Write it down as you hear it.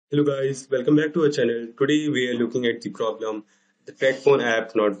Hello guys, welcome back to our channel. Today we are looking at the problem, the Tracfone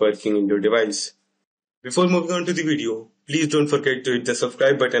app not working in your device. Before moving on to the video, please don't forget to hit the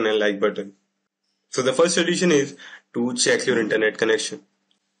subscribe button and like button. So the first solution is to check your internet connection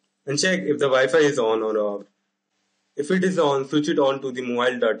and check if the Wi-Fi is on or off. If it is on, switch it on to the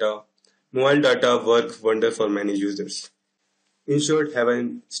mobile data. Mobile data works wonder for many users. In short, have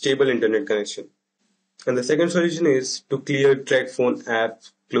a stable internet connection. And the second solution is to clear Tracfone app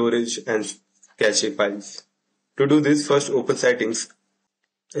storage and cache files. To do this, first open settings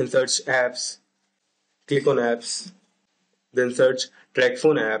and search apps, click on apps, then search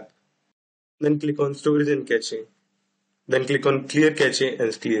Tracfone app, then click on storage and cache, then click on clear cache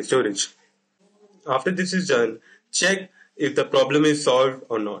and clear storage. After this is done, check if the problem is solved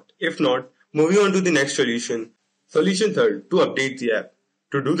or not. If not, moving on to the next solution. Solution third, to update the app.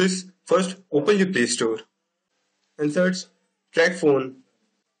 To do this, first open your Play Store and search Tracfone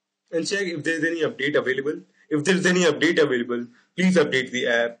and check if there is any update available. If there is any update available, please update the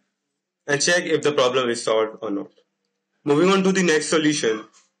app and check if the problem is solved or not. Moving on to the next solution,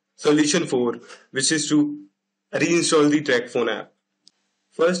 solution 4, which is to reinstall the Tracfone app.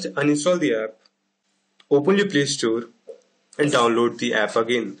 First, uninstall the app, open your Play Store and download the app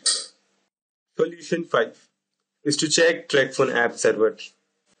again. Solution 5 is to check Tracfone app server.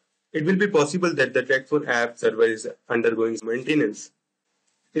 It will be possible that the Tracfone app server is undergoing maintenance.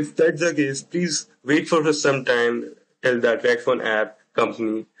 If that's the case, please wait for some time till the Tracfone app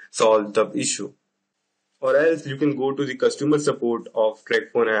company solve the issue. Or else you can go to the customer support of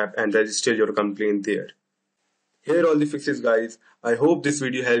Tracfone app and register your complaint there. Here are all the fixes guys. I hope this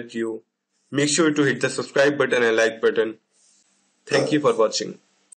video helped you. Make sure to hit the subscribe button and like button. Thank you for watching.